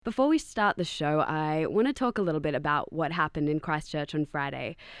Before we start the show, I want to talk a little bit about what happened in Christchurch on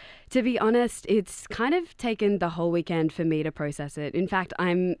Friday. To be honest, it's kind of taken the whole weekend for me to process it. In fact,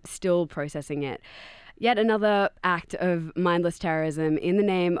 I'm still processing it. Yet another act of mindless terrorism in the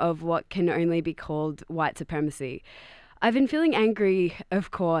name of what can only be called white supremacy. I've been feeling angry, of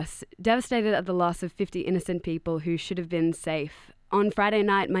course, devastated at the loss of 50 innocent people who should have been safe. On Friday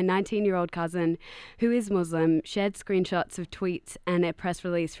night, my 19-year-old cousin, who is Muslim, shared screenshots of tweets and a press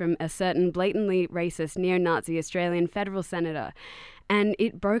release from a certain blatantly racist neo-Nazi Australian federal senator. And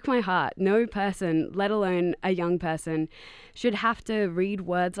it broke my heart. No person, let alone a young person, should have to read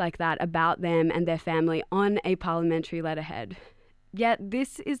words like that about them and their family on a parliamentary letterhead. Yet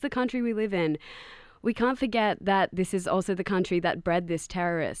this is the country we live in. We can't forget that this is also the country that bred this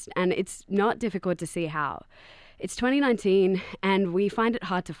terrorist, and it's not difficult to see how. It's 2019 and we find it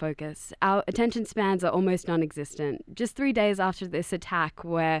hard to focus. Our attention spans are almost non-existent. Just 3 days after this attack,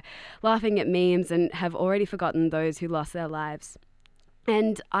 we're laughing at memes and have already forgotten those who lost their lives.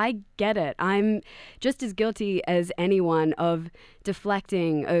 And I get it. I'm just as guilty as anyone of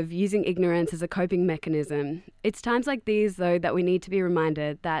deflecting, of using ignorance as a coping mechanism. It's times like these, though, that we need to be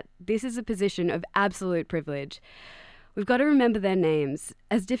reminded that this is a position of absolute privilege. We've got to remember their names.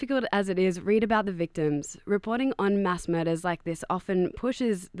 As difficult as it is, read about the victims. Reporting on mass murders like this often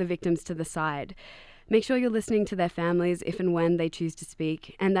pushes the victims to the side. Make sure you're listening to their families if and when they choose to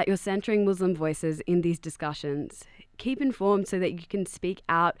speak, and that you're centering Muslim voices in these discussions. Keep informed so that you can speak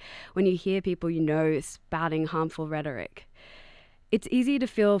out when you hear people you know spouting harmful rhetoric. It's easy to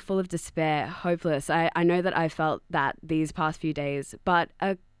feel full of despair, hopeless. I know that I felt that these past few days, but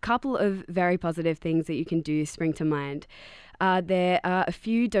a couple of very positive things that you can do spring to mind. There are a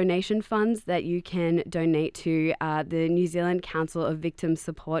few donation funds that you can donate to the New Zealand Council of Victim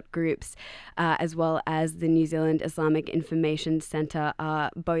Support Groups, as well as the New Zealand Islamic Information Centre.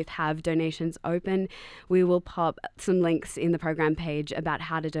 Both have donations open. We will pop some links in the program page about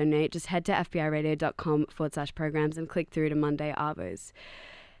how to donate. Just head to fbiradio.com/programs and click through to Monday Arvos.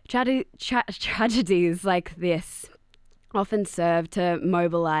 Tragedies like this often serve to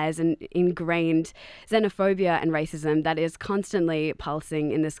mobilize an ingrained xenophobia and racism that is constantly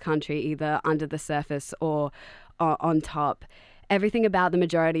pulsing in this country, either under the surface or on top. Everything about the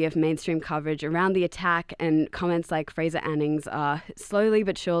majority of mainstream coverage around the attack and comments like Fraser Anning's are slowly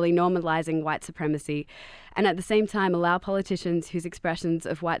but surely normalizing white supremacy, and at the same time allow politicians whose expressions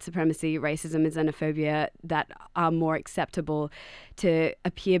of white supremacy, racism and xenophobia that are more acceptable to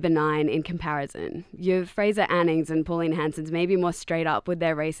appear benign in comparison. Your Fraser Annings and Pauline Hansons may be more straight up with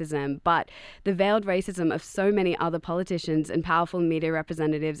their racism, but the veiled racism of so many other politicians and powerful media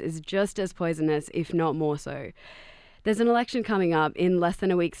representatives is just as poisonous, if not more so. There's an election coming up in less than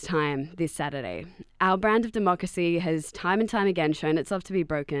a week's time this Saturday. Our brand of democracy has time and time again shown itself to be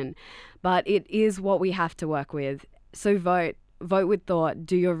broken, but it is what we have to work with. So vote with thought,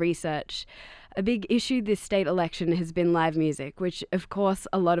 do your research. A big issue this state election has been live music, which of course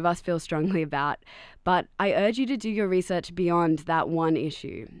a lot of us feel strongly about, but I urge you to do your research beyond that one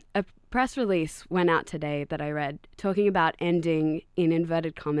issue. A press release went out today that I read talking about ending, in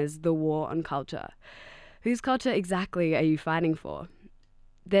inverted commas, the war on culture. Whose culture exactly are you fighting for?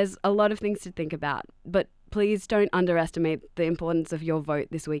 There's a lot of things to think about, but please don't underestimate the importance of your vote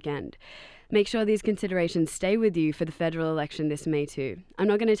this weekend. Make sure these considerations stay with you for the federal election this May too. I'm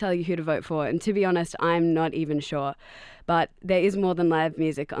not going to tell you who to vote for, and to be honest, I'm not even sure. But there is more than live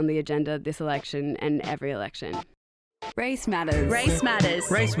music on the agenda this election and every election. Race matters. Race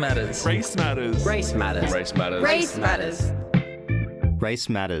matters. Race matters. Race matters. Race matters. Race matters. Race matters. Race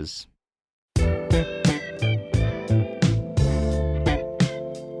matters.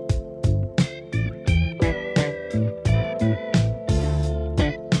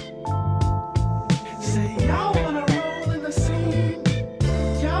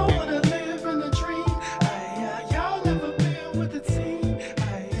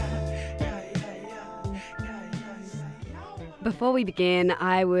 Before we begin,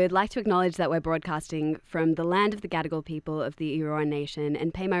 I would like to acknowledge that we're broadcasting from the land of the Gadigal people of the Eora Nation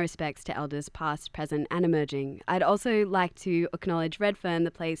and pay my respects to elders past, present and emerging. I'd also like to acknowledge Redfern,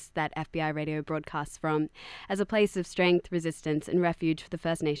 the place that FBI Radio broadcasts from, as a place of strength, resistance and refuge for the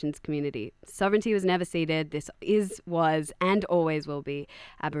First Nations community. Sovereignty was never ceded. This was and always will be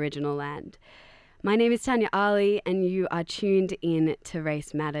Aboriginal land. My name is Tanya Ali, and you are tuned in to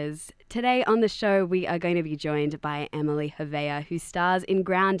Race Matters. Today on the show, we are going to be joined by Emily Havea, who stars in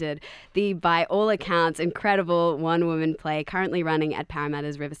Grounded, the, by all accounts, incredible one-woman play currently running at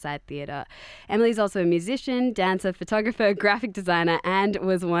Parramatta's Riverside Theatre. Emily's also a musician, dancer, photographer, graphic designer, and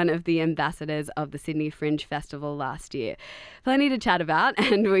was one of the ambassadors of the Sydney Fringe Festival last year. Plenty to chat about,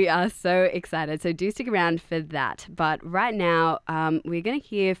 and we are so excited, so do stick around for that. But right now, we're going to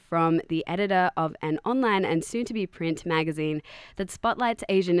hear from the editor of an online and soon-to-be print magazine that spotlights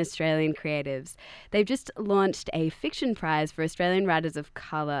Asian Australian creatives. They've just launched a fiction prize for Australian writers of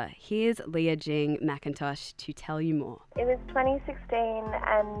colour. Here's Leah, Jing, Mcintosh to tell you more. It was 2016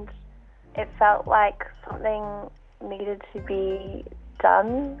 and it felt like something needed to be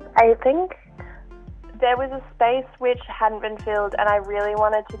done, I think. There was a space which hadn't been filled, and I really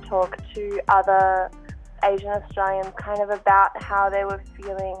wanted to talk to other Asian Australians kind of about how they were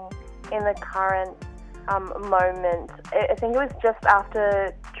feeling in the current moment. I think it was just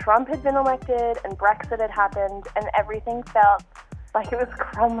after Trump had been elected and Brexit had happened and everything felt like it was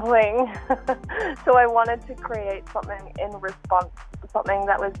crumbling. So I wanted to create something in response, something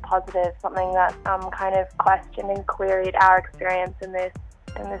that was positive, something that kind of questioned and queried our experience in this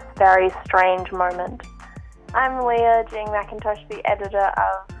very strange moment. I'm Leah, Jing, Mcintosh, the editor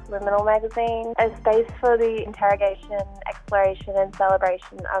of Liminal magazine, a space for the interrogation, exploration and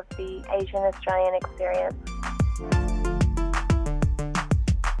celebration of the Asian Australian experience.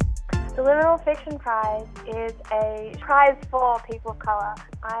 The Liminal Fiction Prize is a prize for people of colour.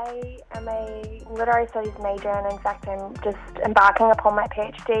 I am a literary studies major, and in fact I'm just embarking upon my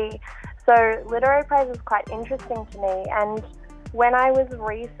PhD. So literary prize is quite interesting to me, and when I was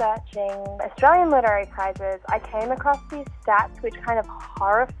researching Australian literary prizes, I came across these stats which kind of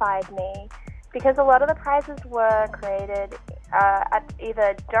horrified me, because a lot of the prizes were created at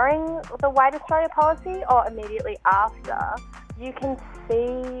either during the White Australia policy or immediately after. You can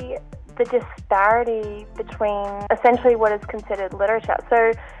see the disparity between essentially what is considered literature.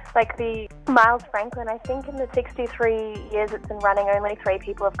 So like the Miles Franklin, I think in the 63 years it's been running, only 3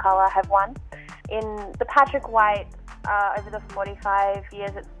 people of colour have won. In the Patrick White, over the 45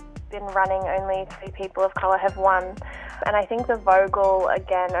 years it's been running, only 3 people of colour have won. And I think the Vogel,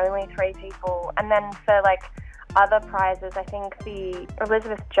 again, only 3 people. And then for like other prizes, I think the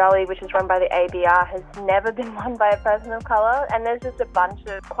Elizabeth Jolley, which is run by the ABR, has never been won by a person of colour. And there's just a bunch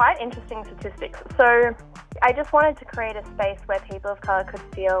of quite interesting statistics. So I just wanted to create a space where people of colour could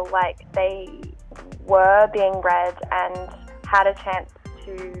feel like they were being read and had a chance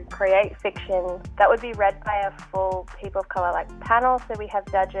to create fiction that would be read by a full people of colour like panel. So we have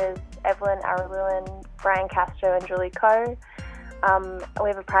judges Evelyn Araluen, Brian Castro and Julie Coe. We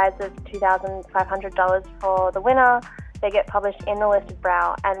have a prize of $2,500 for the winner. They get published in the listed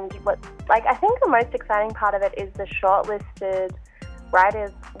brow, and I think the most exciting part of it is the shortlisted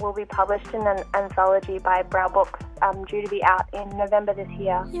writers will be published in an anthology by Brow Books, due to be out in November this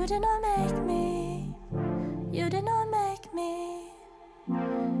year. You did not make me, you did not make me,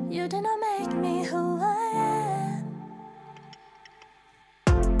 you did not make me who I am.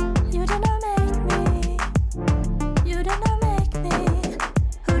 You did not make me, you did not make me.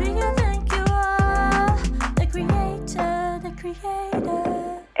 Who do you think you are? The creator, the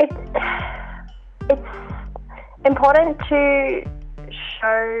creator. It's important to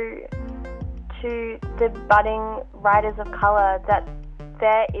show to the budding writers of colour that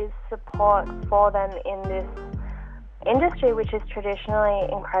there is support for them in this industry, which is traditionally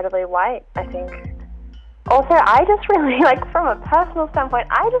incredibly white, I think. Also, I just really, from a personal standpoint,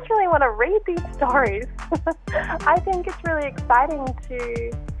 I just really want to read these stories. I think it's really exciting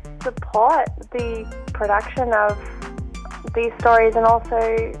to support the production of these stories, and also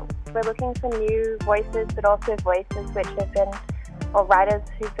we're looking for new voices, but also voices which have been, or writers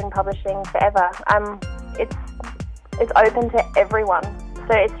who've been publishing forever. It's open to everyone.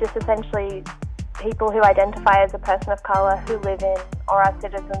 So it's just essentially people who identify as a person of colour who live in or are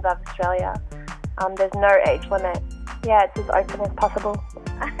citizens of Australia. There's no age limit. Yeah, it's as open as possible.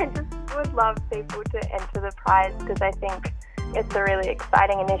 I just would love people to enter the prize, because I think it's a really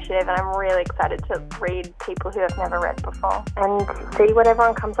exciting initiative, and I'm really excited to read people who have never read before and see what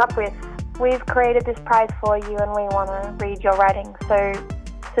everyone comes up with. We've created this prize for you, and we want to read your writing. So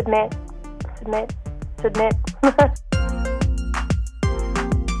submit, submit, submit.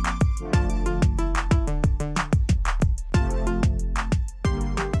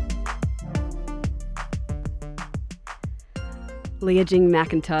 Leah, Jing,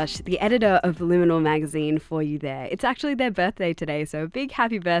 Mcintosh, the editor of Liminal magazine, for you there. It's actually their birthday today, so a big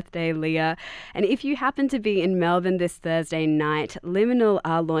happy birthday, Leah. And if you happen to be in Melbourne this Thursday night, Liminal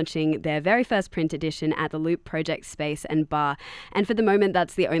are launching their very first print edition at the Loop Project Space and Bar. And for the moment,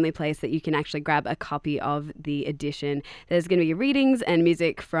 that's the only place that you can actually grab a copy of the edition. There's going to be readings and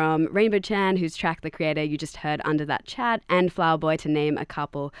music from Rainbow Chan, who's track the creator you just heard under that chat, and Flower Boy, to name a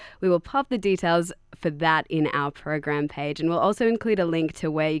couple. We will pop the details for that in our program page, and we'll also include a link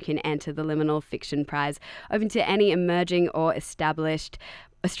to where you can enter the Liminal Fiction Prize, open to any emerging or established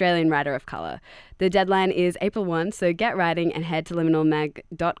Australian writer of colour. The deadline is April 1, so get writing and head to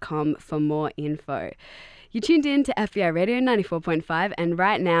liminalmag.com for more info. You tuned in to FBI Radio 94.5, and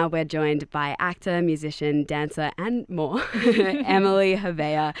right now we're joined by actor, musician, dancer, and more, Emily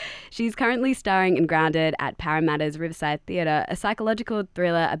Havea. She's currently starring in Grounded at Parramatta's Riverside Theatre, a psychological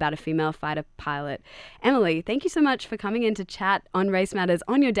thriller about a female fighter pilot. Emily, thank you so much for coming in to chat on Race Matters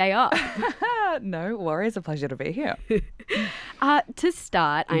on your day off. No worries, a pleasure to be here. To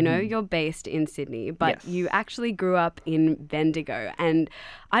start, I know you're based in Sydney, but Yes. you actually grew up in Bendigo, and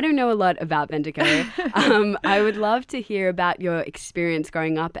I don't know a lot about Bendigo. I would love to hear about your experience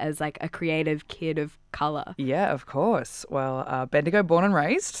growing up as like a creative kid of colour. Yeah, of course. Well, Bendigo born and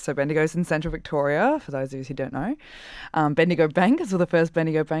raised. So Bendigo's in central Victoria, for those of you who don't know. Bendigo Bank is where the first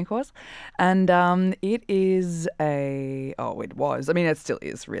Bendigo Bank was. And it was. I mean, it still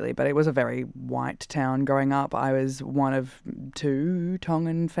is really, but it was a very white town growing up. I was one of two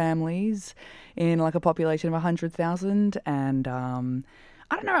Tongan families in like a population of 100,000. And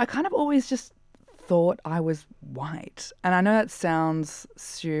I don't know, I kind of always just thought I was white. And I know that sounds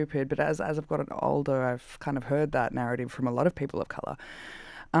stupid, but as I've gotten older, I've kind of heard that narrative from a lot of people of colour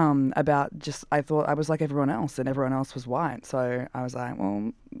about just, I thought I was like everyone else and everyone else was white. So I was like,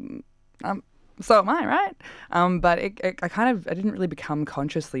 well, so am I, right? But I didn't really become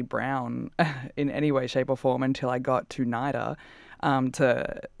consciously brown in any way, shape or form until I got to NIDA,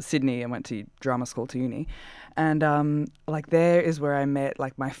 to Sydney, and went to drama school to uni. And like there is where I met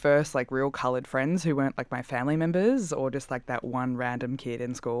like my first like real coloured friends who weren't like my family members or just like that one random kid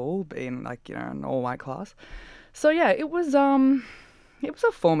in school in like, you know, an all white class. So yeah, it was a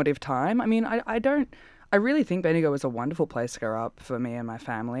formative time. I mean, I really think Bendigo was a wonderful place to grow up for me and my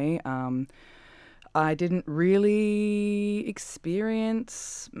family. I didn't really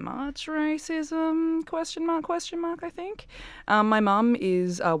experience much racism, question mark, I think. My mum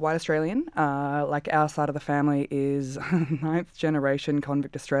is white Australian. Like our side of the family is ninth generation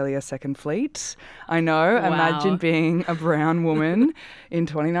convict Australia, Second Fleet. I know, Wow. Imagine being a brown woman in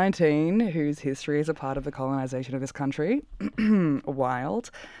 2019 whose history is a part of the colonisation of this country.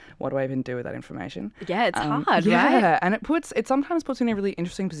 Wild. What do I even do with that information? Yeah, it's hard, right? Yeah, and it sometimes puts me in a really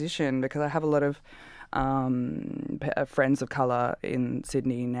interesting position because I have a lot of friends of colour in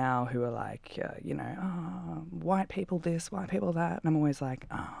Sydney now who are like, white people this, white people that. And I'm always like,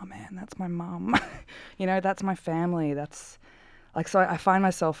 oh man, that's my mum. That's my family. That's like, so I find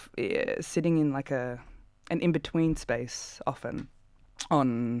myself sitting in like an in-between space often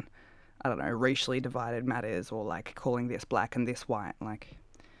on, I don't know, racially divided matters or like calling this black and this white. Like,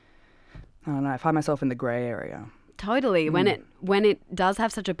 I don't know, I find myself in the grey area. Totally. When it does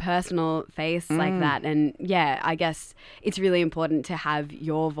have such a personal face like that, and yeah, I guess it's really important to have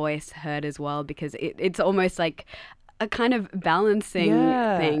your voice heard as well, because it's almost like a kind of balancing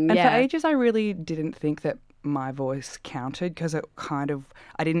thing. And for ages I really didn't think that my voice counted because it kind of,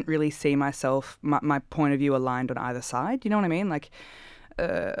 I didn't really see myself, my point of view aligned on either side. You know what I mean? Like,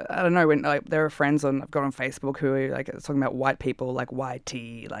 I don't know, when like there are friends I've got on Facebook who are like talking about white people like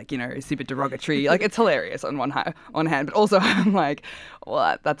YT, like, you know, super derogatory. Like, it's hilarious on one hand, but also I'm like,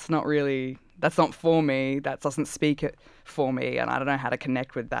 well, that's not for me. That doesn't speak it for me, and I don't know how to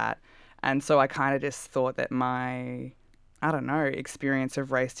connect with that. And so I kind of just thought that my, I don't know, experience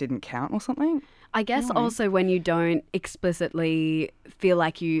of race didn't count or something. I guess also when you don't explicitly feel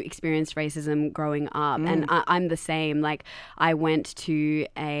like you experienced racism growing up, and I'm the same. Like, I went to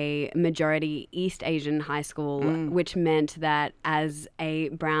a majority East Asian high school, which meant that as a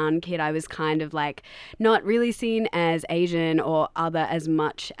brown kid, I was kind of like not really seen as Asian or other as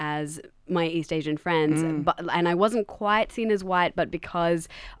much as my East Asian friends, and I wasn't quite seen as white, but because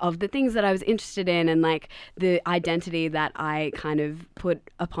of the things that I was interested in and like the identity that I kind of put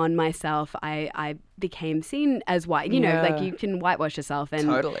upon myself, I became seen as white. You know, like you can whitewash yourself, and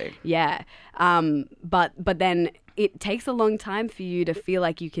Totally. yeah. But then it takes a long time for you to feel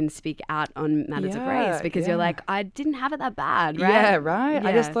like you can speak out on matters of race, because you're like, I didn't have it that bad, right? Yeah, right.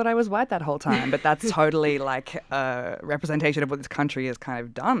 I just Yeah. thought I was white that whole time, but that's totally like a representation of what this country has kind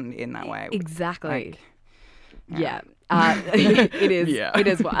of done in that way. Exactly. Like, Yeah. It is. Yeah. It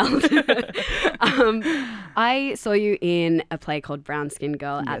is wild. I saw you in a play called Brown Skin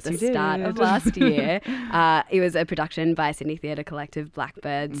Girl at Yes, the you start of did. last year. It was a production by Sydney Theatre Collective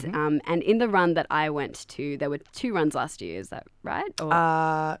Blackbirds. And in the run that I went to, there were 2 runs last year. Is that right?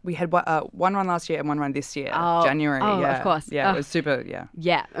 Or... We had one run last year and one run this year, Oh, January. oh, yeah. of course. Yeah, Oh. it was super. Yeah.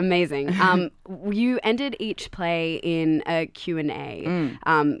 Yeah, amazing. You ended each play in a Q&A,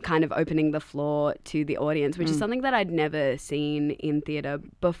 kind of opening the floor to the audience, which is something that I'd never seen in theatre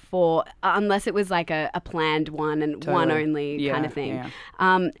before, unless it was like a planned one and one Totally. only kind of Yeah, thing.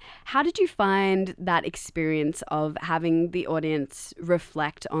 yeah. How did you find that experience of having the audience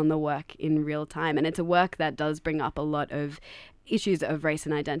reflect on the work in real time? And it's a work that does bring up a lot of issues of race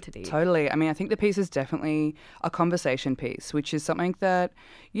and identity. Totally. I mean, I think the piece is definitely a conversation piece, which is something that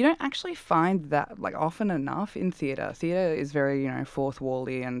you don't actually find that like often enough in theatre. Theatre is very, fourth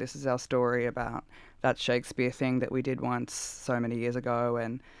wall-y, and this is our story about that Shakespeare thing that we did once so many years ago,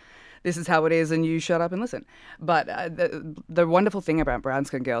 and this is how it is, and you shut up and listen. But the wonderful thing about Brown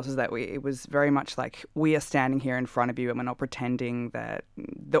Skin Girls is that it was very much like we are standing here in front of you and we're not pretending that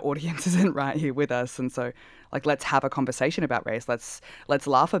the audience isn't right here with us. And so, like, let's have a conversation about race. Let's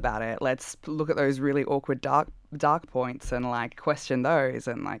laugh about it. Let's look at those really awkward dark points and like question those.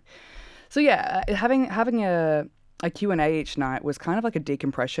 And like, so yeah, having a Q&A each night was kind of like a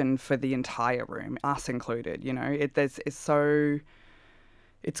decompression for the entire room, us included.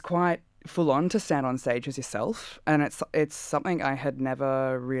 It's quite full on to stand on stage as yourself, and it's something I had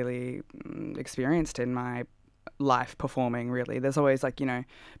never really experienced in my life performing. Really, there's always like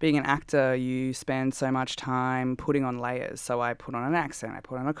being an actor, you spend so much time putting on layers. So I put on an accent, I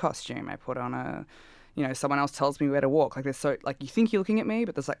put on a costume, I put on a someone else tells me where to walk. Like there's so like you think you're looking at me,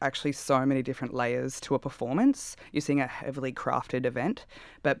 but there's like actually so many different layers to a performance. You're seeing a heavily crafted event,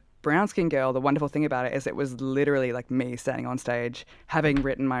 but Brown Skin Girl, the wonderful thing about it is it was literally like me standing on stage, having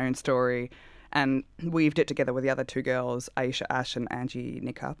written my own story and weaved it together with the other 2 girls, Aisha Ash and Angie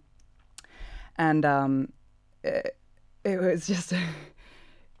Nika. And it was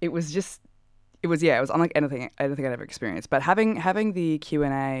unlike anything I'd ever experienced. But having the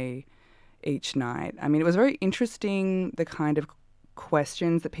Q&A each night, I mean, it was very interesting, the kind of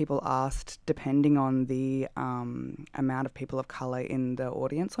questions that people asked depending on the amount of people of colour in the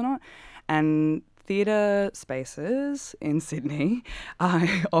audience or not. And theatre spaces in Sydney are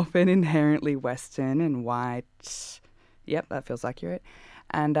often inherently Western and white. Yep, that feels accurate.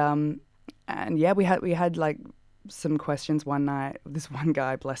 And yeah, we had like some questions one night. This one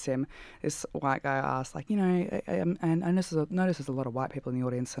guy, bless him, this white guy asked, like, and I notice there's a lot of white people in the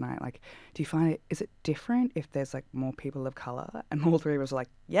audience tonight. Like, do you find is it different if there's like more people of colour? And all 3 of us were like,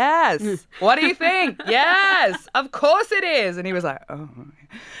 yes. What do you think? Yes, of course it is. And he was like, oh.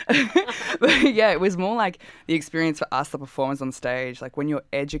 But yeah, it was more like the experience for us, the performance on stage. Like when you're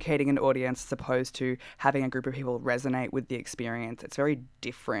educating an audience as opposed to having a group of people resonate with the experience, it's very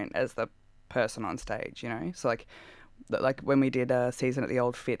different as the person on stage, So like when we did a season at the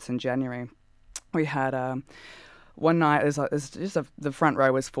Old Fitz in January, we had one night the front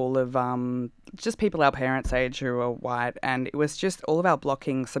row was full of just people our parents' age who were white, and it was just all of our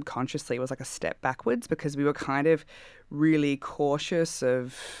blocking subconsciously was like a step backwards because we were kind of really cautious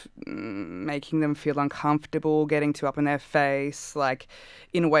of making them feel uncomfortable, getting too up in their face, like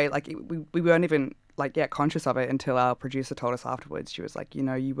in a way like we weren't even conscious of it until our producer told us afterwards. She was like,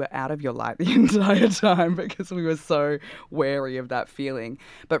 you were out of your light the entire time because we were so wary of that feeling.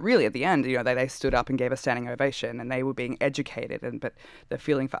 But really at the end, they stood up and gave a standing ovation and they were being educated. But the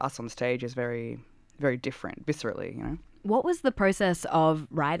feeling for us on stage is very, very different, viscerally, What was the process of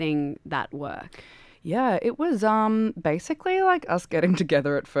writing that work? Yeah, it was basically like us getting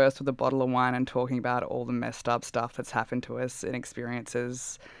together at first with a bottle of wine and talking about all the messed up stuff that's happened to us in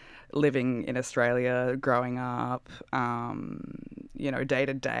experiences living in Australia, growing up, day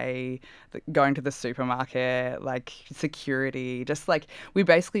to day, going to the supermarket, like security, just like we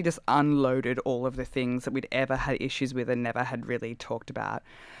basically just unloaded all of the things that we'd ever had issues with and never had really talked about.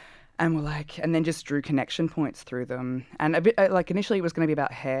 And we're like, and then just drew connection points through them. And a bit like initially it was going to be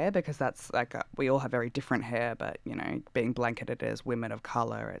about hair because that's like we all have very different hair, but being blanketed as women of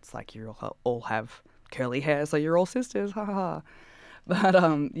color, it's like you all have curly hair, so you're all sisters, ha ha ha. But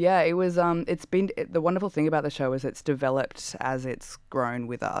yeah, it was. It's been the wonderful thing about the show is it's developed as it's grown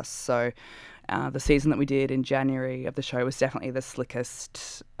with us. So the season that we did in January of the show was definitely the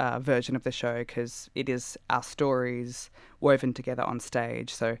slickest version of the show because it is our stories woven together on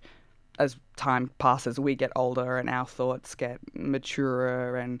stage. So as time passes, we get older and our thoughts get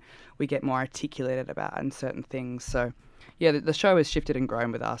maturer and we get more articulated about certain things. So yeah, the show has shifted and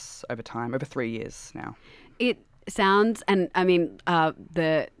grown with us over time, over 3 years now. It sounds, and I mean,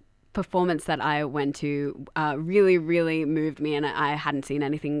 the performance that I went to really, really moved me, and I hadn't seen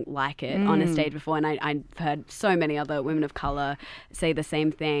anything like it on a stage before, and I'd heard so many other women of colour say the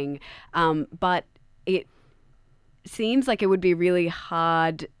same thing. But it seems like it would be really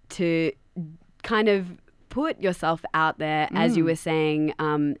hard to kind of put yourself out there, as you were saying,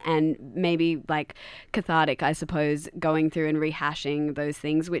 and maybe like cathartic, I suppose, going through and rehashing those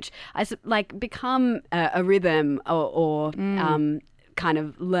things, which like become a rhythm or kind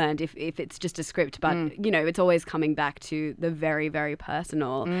of learned if it's just a script, but you know, it's always coming back to the very, very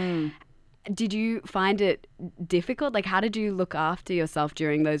personal. Did you find it difficult? Like, how did you look after yourself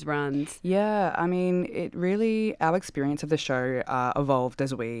during those runs? Yeah, I mean, it really, our experience of the show evolved as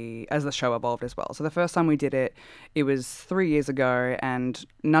the show evolved as well. So the first time we did it, it was 3 years ago, and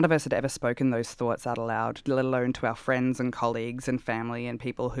none of us had ever spoken those thoughts out aloud, let alone to our friends and colleagues and family and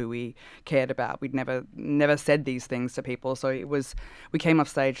people who we cared about. We'd never said these things to people. So we came off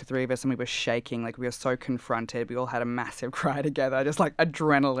stage, the three of us, and we were shaking, like we were so confronted. We all had a massive cry together, just like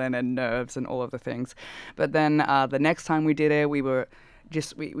adrenaline and nerves and all of the things. But then the next time we did it, we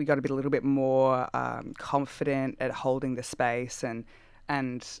got to be a little bit more confident at holding the space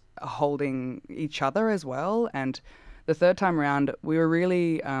and holding each other as well. And the third time around, we were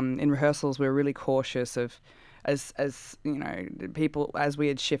really in rehearsals, we were really cautious of, as you know, people, as we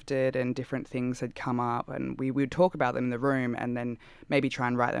had shifted and different things had come up, and we would talk about them in the room and then maybe try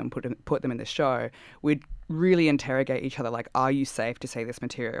and write them and put them in the show. We'd really interrogate each other, like, are you safe to say this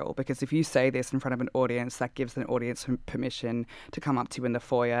material? Because if you say this in front of an audience, that gives an audience permission to come up to you in the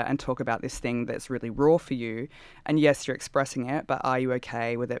foyer and talk about this thing that's really raw for you. And yes, you're expressing it, but are you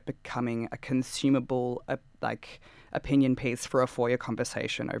okay with it becoming a consumable, opinion piece for a foyer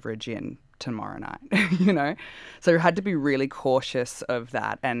conversation over a gin tomorrow night? You know? So we had to be really cautious of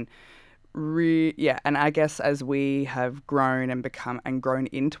that. And and I guess as we have grown and grown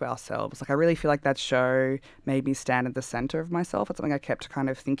into ourselves, like I really feel like that show made me stand at the center of myself. It's something I kept kind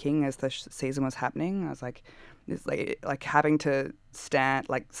of thinking as the season was happening. I was like, it's like having to stand,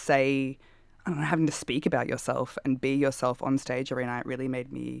 like say, I don't know, having to speak about yourself and be yourself on stage every night really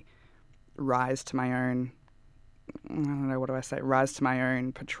made me rise to my own, I don't know, what do I say? Rise to my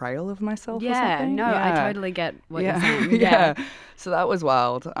own portrayal of myself. Yeah, or something. no, I totally get what you're saying. Yeah. So that was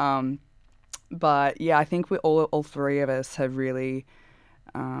wild. But yeah, I think we all three of us have really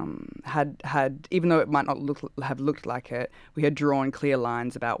had, even though it might not have looked like it, we had drawn clear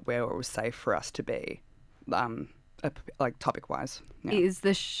lines about where it was safe for us to be, like topic wise. Yeah. Is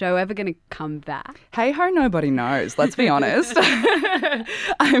the show ever going to come back? Hey ho, nobody knows. Let's be honest.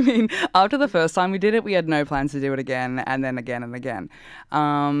 I mean, after the first time we did it, we had no plans to do it again, and then again and again.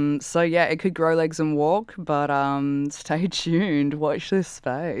 So yeah, it could grow legs and walk, but stay tuned. Watch this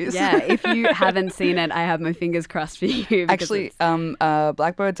space. Yeah, if you haven't seen it, I have my fingers crossed for you. Actually,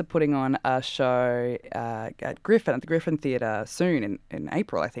 Blackbirds are putting on a show at the Griffin Theatre soon in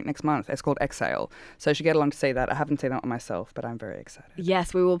April, I think, next month. It's called Exhale. So you should get along to see that. I haven't seen that one myself, but I'm very excited.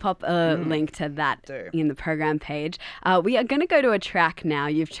 Yes, we will pop a link to that in the program page. We are going to go to a track now.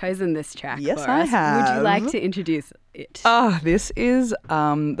 You've chosen this track for us. Yes, I have. Would you like to introduce it? This is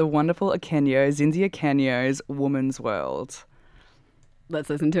the wonderful Zinzi Akenyo's Woman's World. Let's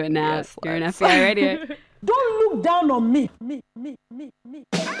listen to it now. Yes, You're on FBI Radio. Don't look down on me.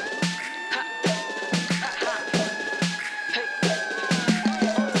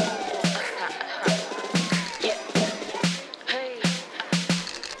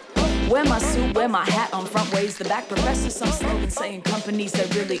 Wear my suit, wear my hat on front ways, the back professor, some slogan saying companies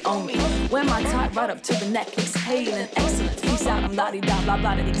that really own me. Wear my tie right up to the neck, exhaling excellence. Peace out, I'm la-di-da,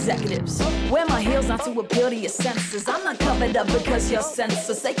 blah-blah to executives. Wear my heels not to appeal to your senses. I'm not covered up because you're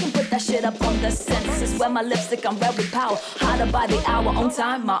senseless. They can put that shit up on the census. Wear my lipstick, I'm red with power. Hotter by the hour, on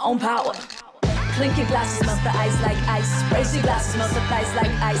time, my own power. Clink your glasses, melt the ice like ice. Raise your glasses, melt the thighs like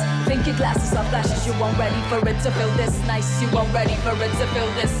ice. Clink your glasses, off flashes, you won't ready for it to feel this nice. You won't ready for it to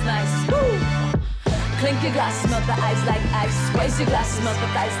feel this nice. Woo! Clink your glasses, melt the ice like ice. Raise your glasses, melt the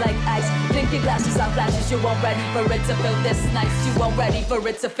thighs like ice. Clink your glasses, off flashes, you won't ready for it to feel this nice. You won't ready for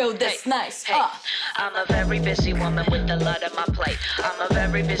it to feel this nice. I'm a very busy woman with a lot on my plate. I'm a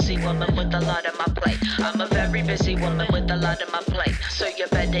very busy woman with a lot on my plate. I'm a very busy woman with a lot on my plate. So you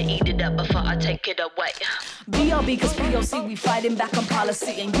better eat it up before I take it away. BRB cause POC, we fighting back on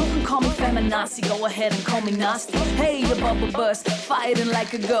policy. And you can call me feminazi, go ahead and call me nasty. Hey, the bubble burst, fighting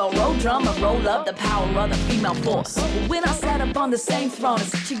like a girl. Roll drum and roll up the power of the female force. When I sat up on the same throne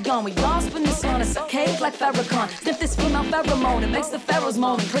as Qigong, we all spin this on us a cake like Farrakhan. Sniff this female pheromone, it makes the pharaohs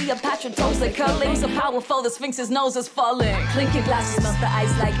moan. Cleopatra toes like curling, so powerful the sphinx's nose is falling. Clink your glasses, melt the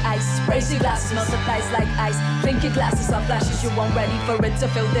ice like ice. Raise your glasses, melt the thighs like ice. Clink your glasses off flashes, you won't ready for it to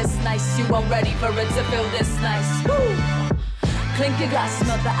feel this nice. You won't ready for it to feel this nice. Woo! Clink your glasses,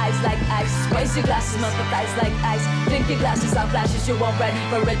 melt the ice like ice. Raise your glasses, melt the thighs like ice. Clink your glasses off flashes, you won't ready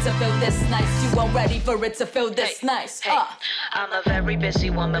for it to feel this nice. You won't ready for it to feel this nice. I'm a very busy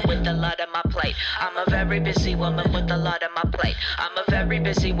woman with a lot on my plate. I'm a very busy woman with a lot on my plate. I'm a very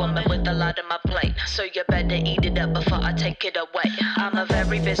busy woman with a lot on my plate. So you better eat it up before I take it away. I'm a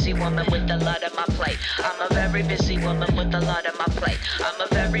very busy woman with a lot on my plate. I'm a very busy woman with a lot on my plate. I'm a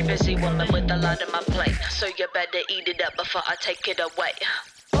very busy woman with a lot on my plate. So you better eat it up before I take it away.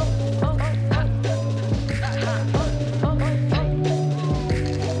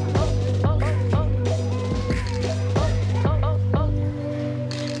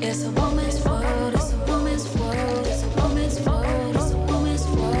 It's a woman's world, it's a woman's world, it's a woman's world, it's a woman's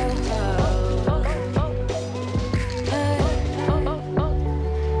world.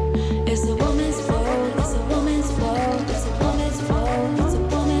 It's a woman's world, it's a woman's world, it's a woman's world, it's a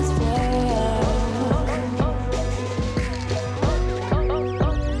woman's world.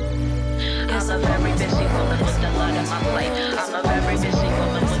 I'm a very busy woman with a lot on my plate. I'm a very busy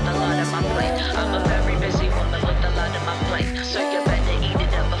woman with a lot on my plate. I'm a very busy woman with a lot on my plate. So you better eat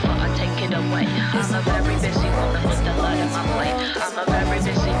it up before I take it away. I'm a very busy woman with a lot on my plate. I'm a very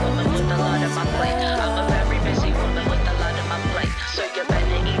busy woman with a lot on my plate. I'm a very busy woman with a lot on my plate. So you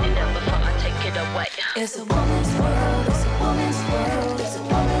better eat it up before I take it away. It's a woman's world, it's a woman's world, it's a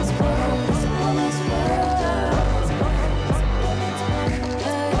woman's world, it's a woman's world.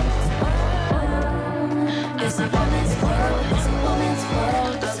 It's a woman's world, it's a woman's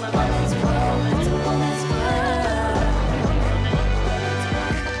world, it's a woman's world, it's a woman's world.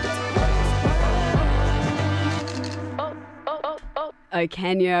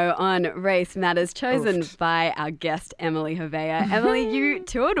 Okenyo on Race Matters, chosen by our guest Emily Havea. Emily, you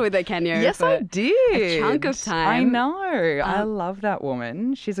toured with Okenyo Yes, for I did. a chunk of time. I know. I love that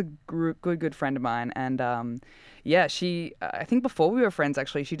woman. She's a good friend of mine. And yeah, I think before we were friends,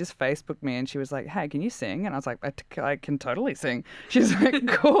 actually, she just Facebooked me and she was like, hey, can you sing? And I was like, I can totally sing. She's like,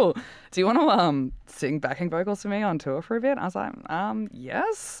 cool. Do you want to sing backing vocals for me on tour for a bit? I was like,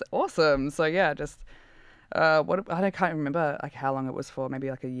 yes. Awesome. So yeah, just... I can't remember like how long it was for, maybe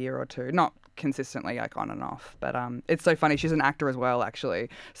like a year or two, not consistently like on and off, but it's so funny. She's an actor as well, actually,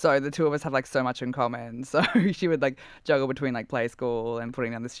 so the two of us have like so much in common. So she would like juggle between like play school and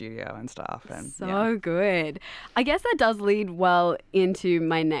putting down the studio and stuff. And so good. I guess that does lead well into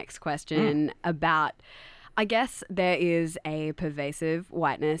my next question about, I guess there is a pervasive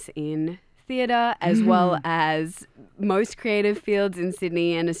whiteness in theatre as well as most creative fields in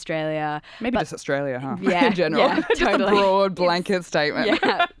Sydney and Australia. Maybe just Australia, huh? Yeah, in general. yeah, Just totally. a broad blanket statement.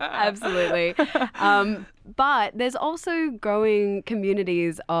 Yeah, absolutely. But there's also growing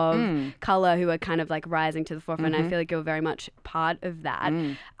communities of colour who are kind of like rising to the forefront. I feel like you're very much part of that.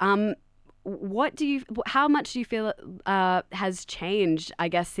 How much do you feel has changed, I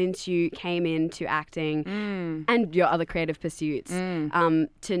guess, since you came into acting and your other creative pursuits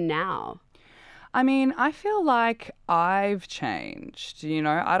to now? I mean, I feel like I've changed,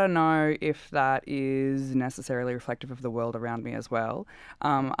 I don't know if that is necessarily reflective of the world around me as well.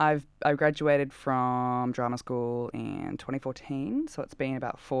 I graduated from drama school in 2014, so it's been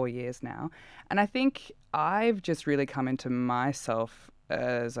about 4 years now. And I think I've just really come into myself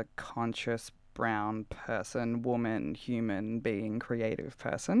as a conscious brown person, woman, human being, creative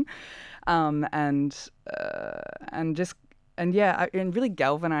person. And really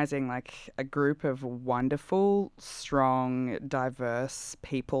galvanizing like a group of wonderful, strong, diverse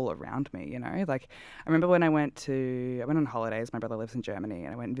people around me, Like I remember when I went on holidays, my brother lives in Germany,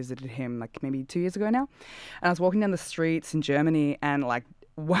 and I went and visited him like maybe 2 years ago now. And I was walking down the streets in Germany and like,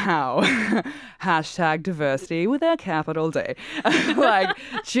 wow, hashtag diversity with a capital D. Like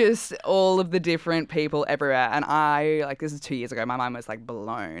just all of the different people everywhere. And this is 2 years ago, my mind was like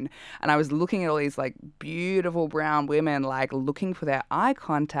blown. And I was looking at all these like beautiful brown women, like looking for their eye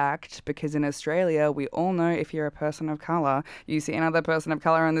contact, because in Australia, we all know if you're a person of colour, you see another person of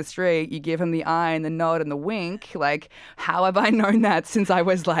colour on the street, you give them the eye and the nod and the wink. Like, how have I known that since I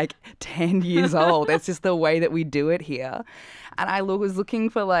was like 10 years old? It's just the way that we do it here. And I was looking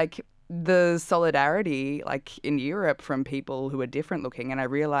for like the solidarity like in Europe from people who are different looking, and I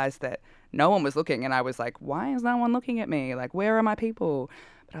realized that no one was looking. And I was like, why is no one looking at me? Like, where are my people?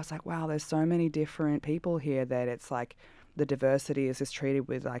 But I was like, wow, there's so many different people here that it's like the diversity is just treated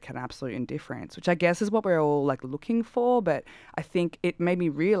with like an absolute indifference, which I guess is what we're all like looking for. But I think it made me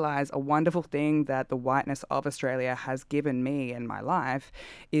realize a wonderful thing that the whiteness of Australia has given me in my life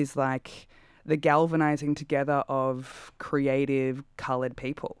is like the galvanizing together of creative coloured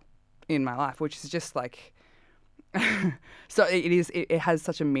people in my life, which is just like, so it has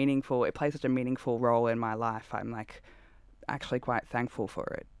such a meaningful, it plays such a meaningful role in my life. I'm like actually quite thankful for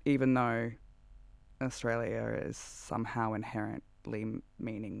it, even though Australia is somehow inherently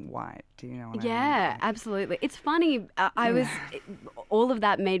meaning white. Do you know what I mean? Yeah, absolutely. It's funny. All of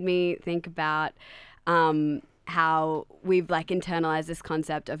that made me think about how we've like internalized this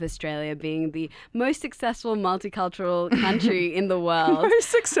concept of Australia being the most successful multicultural country in the world. Most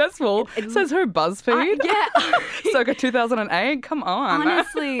successful? Says who, BuzzFeed? Yeah. Circa 2008? Come on.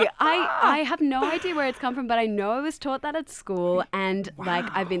 Honestly, I have no idea where it's come from, but I know I was taught that at school, and like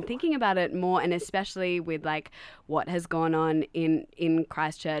I've been thinking about it more, and especially with like what has gone on in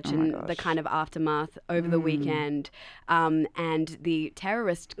Christchurch and the kind of aftermath over the weekend, and the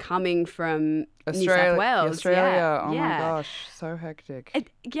terrorist coming from New South Wales. Australia. Yeah. Oh my gosh, so hectic.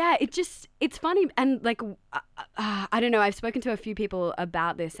 It's funny, and like I don't know, I've spoken to a few people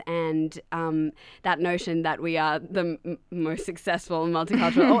about this, and that notion that we are the most successful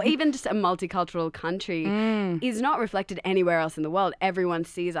multicultural or even just a multicultural country is not reflected anywhere else in the world. Everyone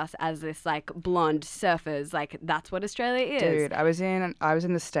sees us as this like blonde surfers, like that's what Australia is. Dude, I was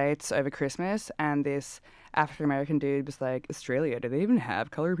in the States over Christmas, and this African American dude was like, Australia, do they even have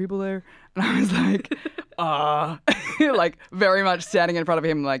colored people there? And I was like, like very much standing in front of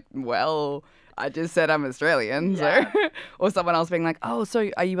him like, well, I just said I'm Australian. Yeah. So, or someone else being like, oh, so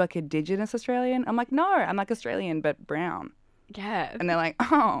are you like Indigenous Australian? I'm like, no, I'm like Australian but brown. Yeah. And they're like,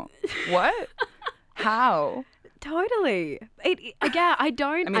 oh, what? How? Totally. I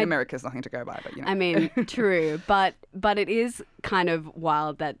don't. I mean, America's nothing to go by, but you know. I mean, true, but it is kind of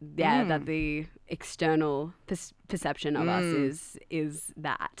wild that that the external perception of us is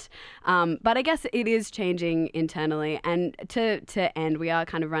that. But I guess it is changing internally. And to end, we are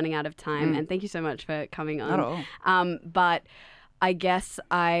kind of running out of time. And thank you so much for coming on. Not at all. But I guess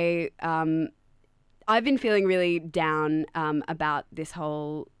I've been feeling really down about this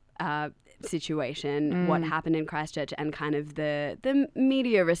whole situation, what happened in Christchurch, and kind of the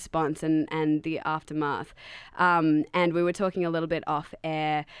media response and the aftermath. And we were talking a little bit off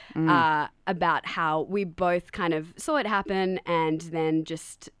air about how we both kind of saw it happen and then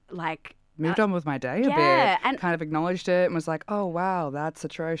just like moved on with my day a bit, and kind of acknowledged it and was like, oh wow, that's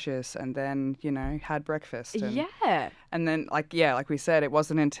atrocious, and then, you know, had breakfast. And then like we said, it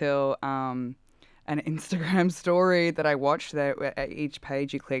wasn't until an Instagram story that I watched that at each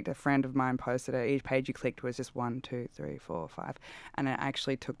page you clicked, a friend of mine posted it, each page you clicked was just 1, 2, 3, 4, 5. And I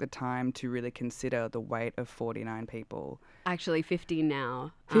actually took the time to really consider the weight of 49 people. Actually 50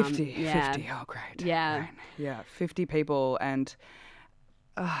 now. 50, oh great. Yeah. Great. Yeah, 50 people, and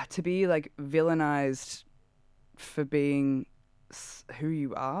to be like villainized for being who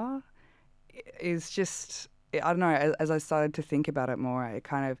you are is just, I don't know, as I started to think about it more, it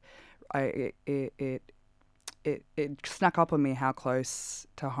kind of, it snuck up on me how close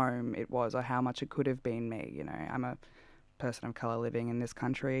to home it was, or how much it could have been me. You know, I'm a person of colour living in this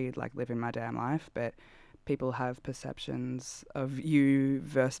country, like living my damn life, but people have perceptions of you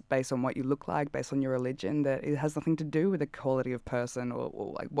based on what you look like, based on your religion, that it has nothing to do with the quality of person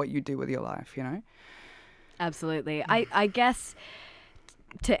or like what you do with your life, you know? Absolutely. I guess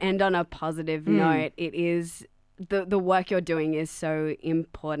to end on a positive note, it is the work you're doing is so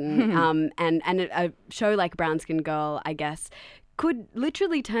important. And a show like Brown Skin Girl, I guess, could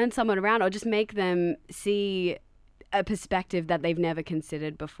literally turn someone around or just make them see a perspective that they've never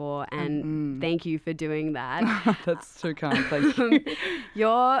considered before. And thank you for doing that. That's too kind. Thank you.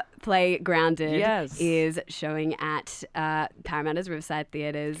 Your play Grounded is showing at Parramatta's Riverside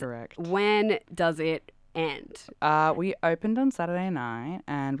Theatres. Correct. When does it end? We opened on Saturday night,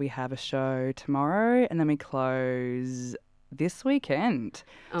 and we have a show tomorrow, and then we close this weekend.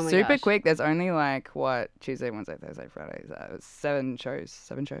 Oh my Super gosh. quick. There's only like Tuesday, Wednesday, Thursday, Friday. 7 shows.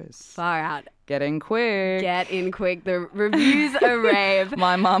 Far out. Get in quick. Get in quick. The reviews are rave.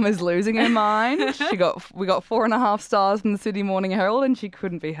 My mum is losing her mind. We got 4.5 stars from the Sydney Morning Herald, and she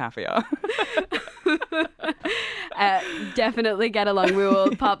couldn't be happier. Definitely get along. We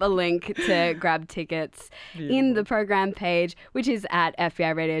will pop a link to grab tickets in the program page, which is at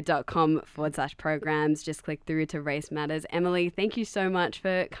fbiradio.com/programs. Just click through to Race Matters. Emily, thank you so much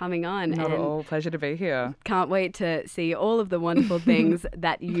for coming on. Not at all. Pleasure to be here. Can't wait to see all of the wonderful things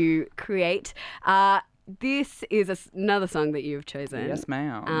that you create. This is another song that you've chosen. Yes,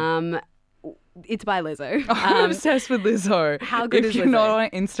 ma'am. It's by Lizzo. I'm obsessed with Lizzo. How good is If you're Lizzo? not on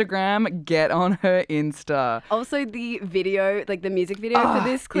Instagram, get on her Insta. Also, the video, like the music video for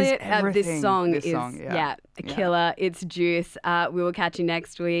this clip, this everything. song This is song, a killer. It's juice. We will catch you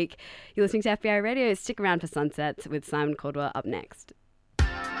next week. You're listening to FBI Radio. Stick around for Sunsets with Simon Caldwell up next.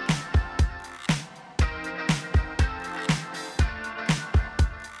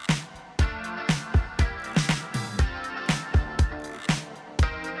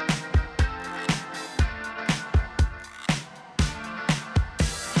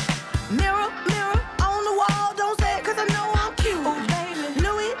 Mirror, mirror on the wall, don't say it 'cause I know I'm cute. Oh, baby.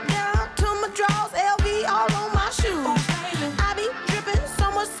 Louis down to my drawers, LV all on my shoes. Oh, baby. I be dripping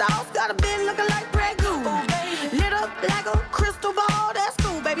so much sauce, got a bit looking like Grey Goose. Oh, baby. Lit up like a crystal ball, that's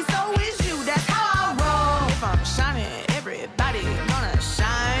cool, baby, so is you, that's how I roll. If I'm shining, everybody gonna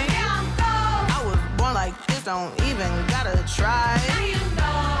shine. Yeah, I'm gold. I was born like this, don't even gotta try. Now you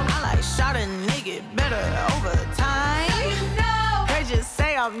know. I like shot a nigga better over time. Now you know. They just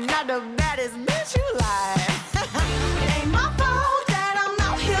say I'm not the baddest bitch you like. It ain't my fault that I'm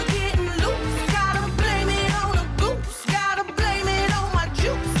out here getting loose. Gotta blame it on the goose. Gotta blame it on my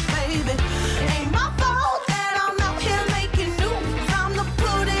juice, baby. It ain't my fault that I'm out here making news. I'm the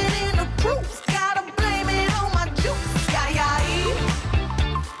put it in the proof. Gotta blame it on my juice. Yeah, yeah,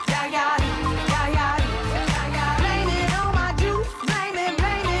 yeah, yeah, yeah, yeah, yeah. Blame it on my juice. Blame it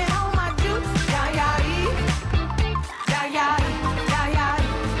on my juice. Yeah, yeah, yeah, yeah, yeah,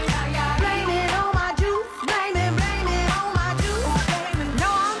 yeah. Blame it on my juice. Blame it on my juice. No,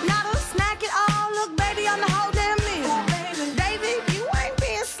 I'm not a snack at all. Look, baby, I'm the whole damn meal. David, you ain't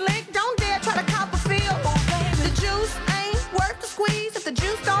being slick. Don't dare try to cop a feel. The juice ain't worth the squeeze if the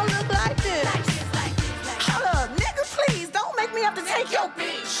juice don't look like this. Hold up, nigga, please don't make me have to take your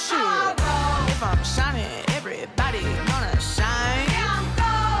bitch. Shit. If I'm shining, everybody gonna shine. Yeah, I'm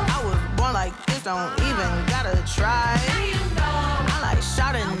gold. I was born like this, don't even gotta try. Now you know. I like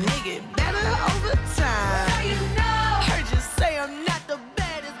shot a nigga better over time. Now you know. Heard you say I'm not the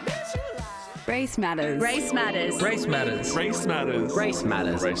baddest bitch you like. Race Matters. Race Matters. Race Matters. Race Matters. Race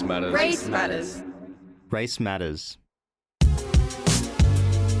Matters. Race Matters. Race Matters. Race Matters.